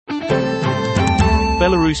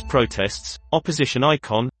Belarus protests, opposition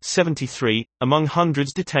icon, 73, among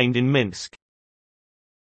hundreds detained in Minsk.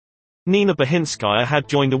 Nina Bohinskaya had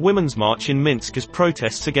joined a women's march in Minsk as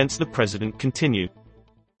protests against the president continue.